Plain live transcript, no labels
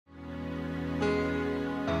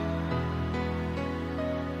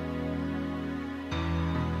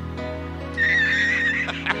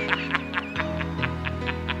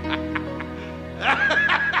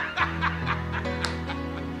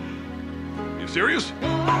You serious? Your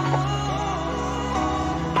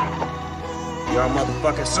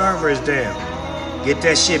motherfucking server is down. Get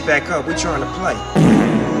that shit back up. We trying to play.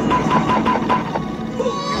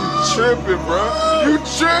 You tripping, bro. You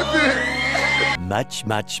tripping. Much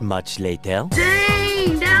later.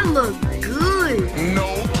 Dang, that looks good. No.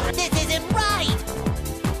 This isn't right.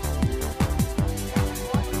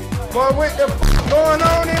 Boy, what the f going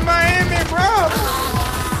on in Miami, bro?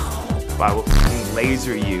 I will fucking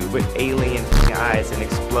laser you with alien eyes and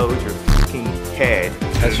explode your fucking head.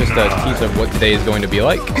 That's just a tease of what today is going to be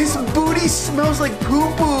like. His booty smells like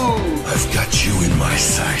poo-poo. I've got you in my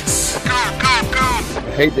sights. Go, go, go.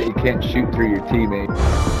 I hate that you can't shoot through your teammate.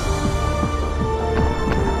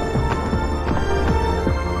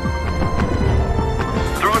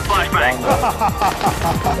 Throwing flashbang.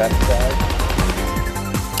 That's bad.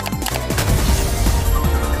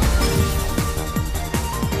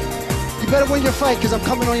 You better win your fight, because I'm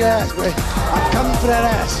coming on your ass, Ray. I'm coming for that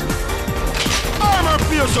ass. Armor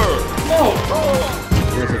piercer.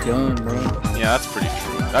 There's a gun, bro. Yeah, that's pretty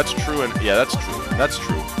true. That's true, and yeah, that's true. That's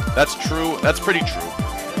true. That's true. That's pretty true.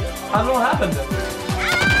 How did it happen then?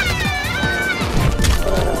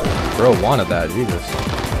 Bro wanted that, Jesus.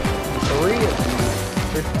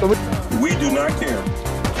 We do not care.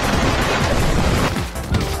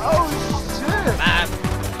 Oh, shit.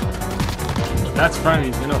 That's fine,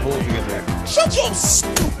 he's gonna hold you there. Shut your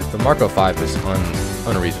stupid. The Marco 5 is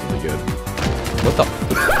unreasonably good. What the?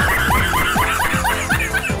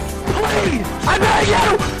 I know you!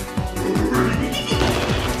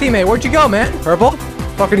 Teammate, where'd you go, man? Purple?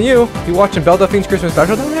 Talking to you. You watching Belle Delphine's Christmas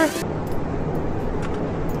special down there?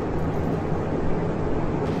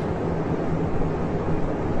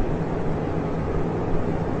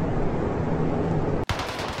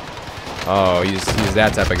 Oh, he's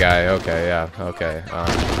that type of guy. Okay, yeah, okay.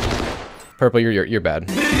 Purple, you're bad.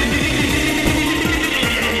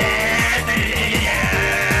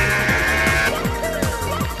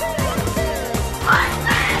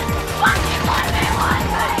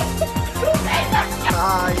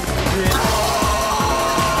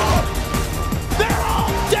 They're all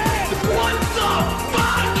dead. What the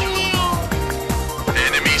fuck?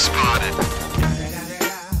 Enemy spotted.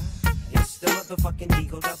 It's the motherfucking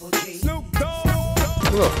Eagle Double G.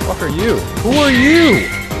 Who the fuck are you? Who are you?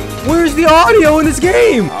 Where's the audio in this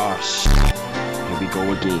game? Oh, shit. Here we go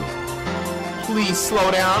again. Please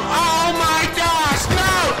slow down. Oh my gosh,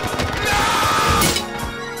 no!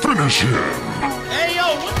 No! Finish him. Hey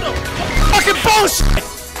yo, what the Fucking bullshit!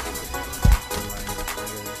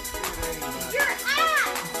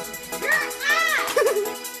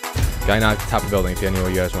 Guy not at the top of the building if you know what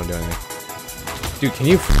you guys want to do anything. Dude, can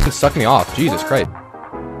you f***ing suck me off? Jesus Christ.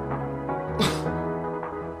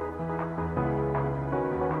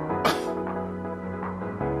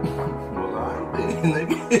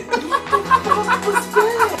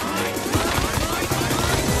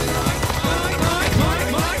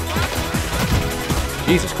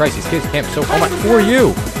 Jesus Christ, these kids camp so. Oh my, who are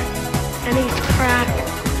you? I need crack.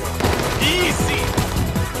 Easy.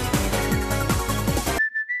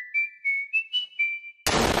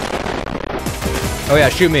 Oh yeah,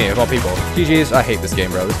 shoot me of all people. GG's. I hate this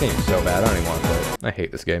game, bro. This game is so bad. I don't even want to play it. I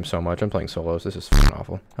hate this game so much. I'm playing solos. This is fucking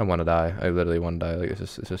awful. I want to die. I literally want to die. Like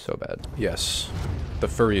this is so bad. Yes, the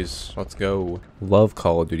furries. Let's go. Love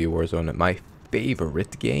Call of Duty Warzone. My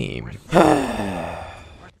favorite game. Oh,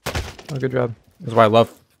 good job. That's why I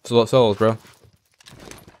love solos, bro.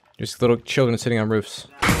 Just little children sitting on roofs.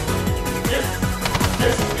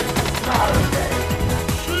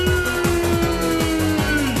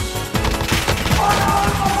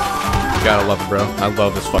 You gotta love it, bro. I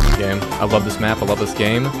love this fucking game. I love this map. I love this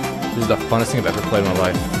game. This is the funnest thing I've ever played in my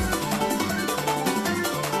life.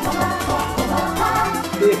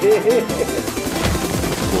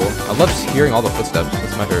 Cool. I love just hearing all the footsteps.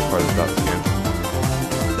 That's my favorite part about this game.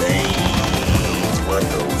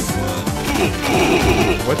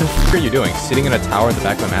 What the f are you doing? Sitting in a tower at the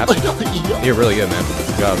back of the map? You're really good, man.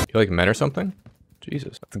 Good job. You like men or something?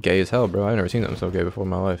 Jesus. That's gay as hell, bro. I've never seen them so gay before in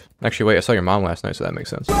my life. Actually, wait, I saw your mom last night, so that makes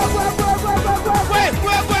sense. I'm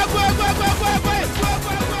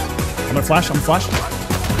gonna flash, No,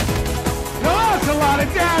 that's a lot of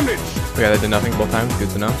damage. Yeah, that did nothing both times.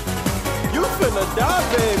 Good to know. You finna die,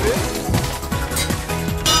 baby.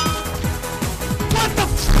 What the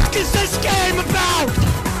fuck is this game about?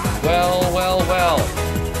 Well.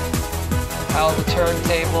 How the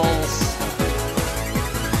turntables.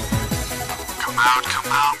 Come out,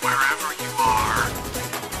 wherever you are.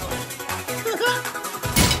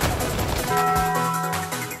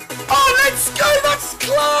 Oh, let's go! That's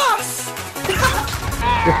class!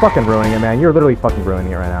 You're fucking ruining it, man. You're literally fucking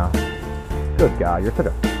ruining it right now. Good God, you're such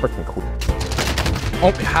a freaking cool.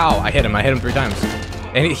 Oh, how? I hit him 3 times.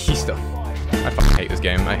 And he's still... I fucking hate this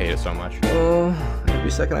game. I hate it so much. Oh,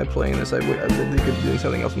 every second I'm playing this, I literally could be doing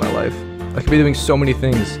something else in my life. I could be doing so many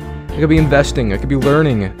things. I could be investing. I could be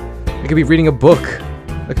learning. I could be reading a book.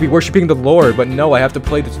 I could be worshiping the Lord. But no, I have to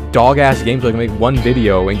play this dog-ass game so I can make one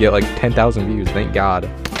video and get like 10,000 views. Thank God.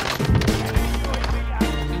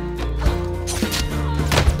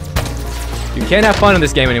 You can't have fun in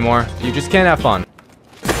this game anymore. You just can't have fun.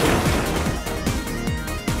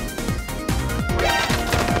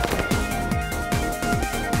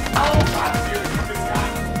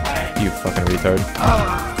 You fucking retard.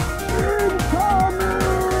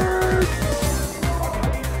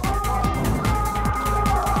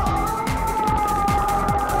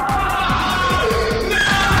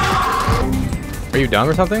 Are you dumb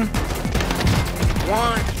or something?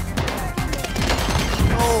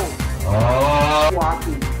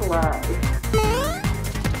 Walking slow.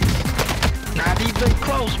 Not even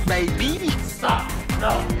close, baby. Stop.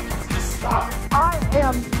 No. Just stop. I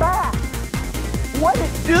am back. What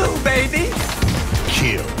it do, baby?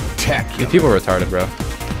 Kill. Tech. These people are retarded, bro.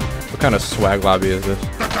 What kind of swag lobby is this?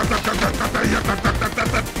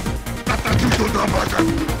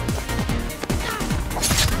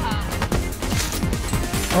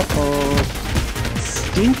 Uh-oh.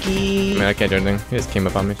 Stinky. I mean, I can't do anything. He just came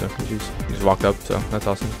up on me, so he just walked up, so that's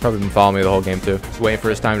awesome. He's probably been following me the whole game, too. Just waiting for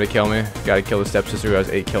his time to kill me. Gotta kill his stepsister who has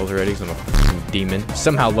 8 kills already, because I'm a fucking demon.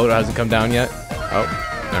 Somehow loadout hasn't come down yet.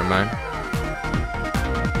 Oh, never mind.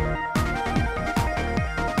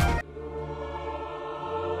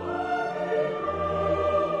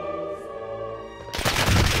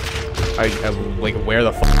 Like, where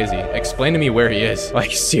the fuck is he? Explain to me where he is.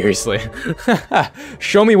 Like, seriously.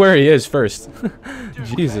 Show me where he is first.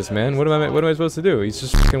 Jesus, man. What am I supposed to do? He's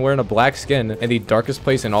just fucking wearing a black skin in the darkest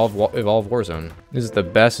place in all of Warzone. This is the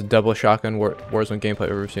best double shotgun Warzone gameplay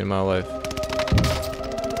I've ever seen in my life.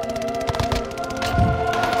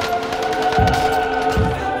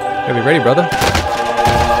 Are we ready, brother?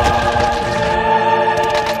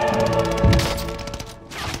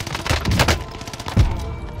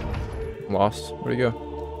 Lost. Where'd he go?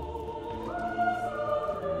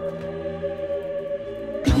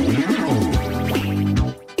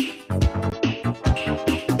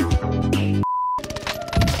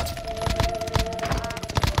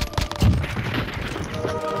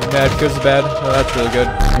 Bad, good's bad. Oh, that's really good.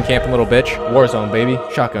 I'm camping, little bitch. Warzone, baby.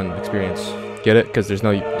 Shotgun experience. Get it? Because there's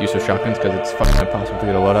no use of shotguns because it's fucking impossible to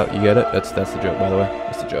get a loadout. You get it? That's the joke, by the way.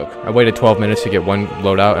 That's the joke. I waited 12 minutes to get one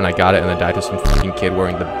loadout and I got it and then died to some fucking kid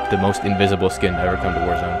wearing the most invisible skin to ever come to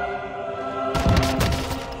Warzone.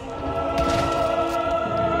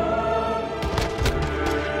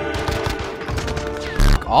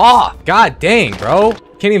 Oh, god dang, bro.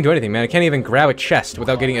 Can't even do anything, man. I can't even grab a chest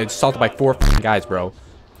without getting assaulted by 4 fucking guys, bro.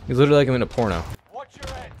 He's literally like I'm in a porno.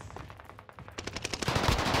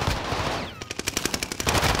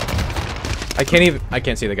 I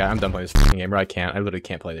can't see the guy. I'm done playing this fucking game, bro. I literally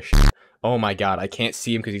can't play this shit. Oh my god, I can't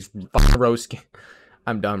see him because he's fucking rose skin.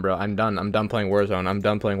 I'm done, bro. I'm done. I'm done playing Warzone. I'm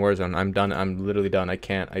done playing Warzone. I'm done. I'm literally done. I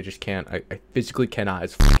can't. I just can't. I physically cannot.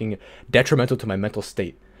 It's fucking detrimental to my mental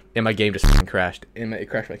state. And my game just fucking crashed. It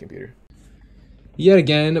crashed my computer. Yet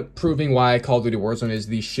again, proving why Call of Duty Warzone is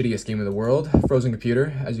the shittiest game in the world. Frozen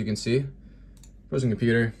computer, as you can see. Frozen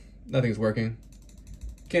computer. Nothing's working.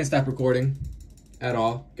 Can't stop recording at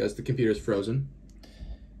all because the computer's frozen.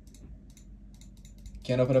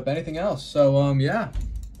 Can't open up anything else. So, yeah.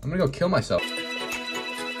 I'm gonna go kill myself.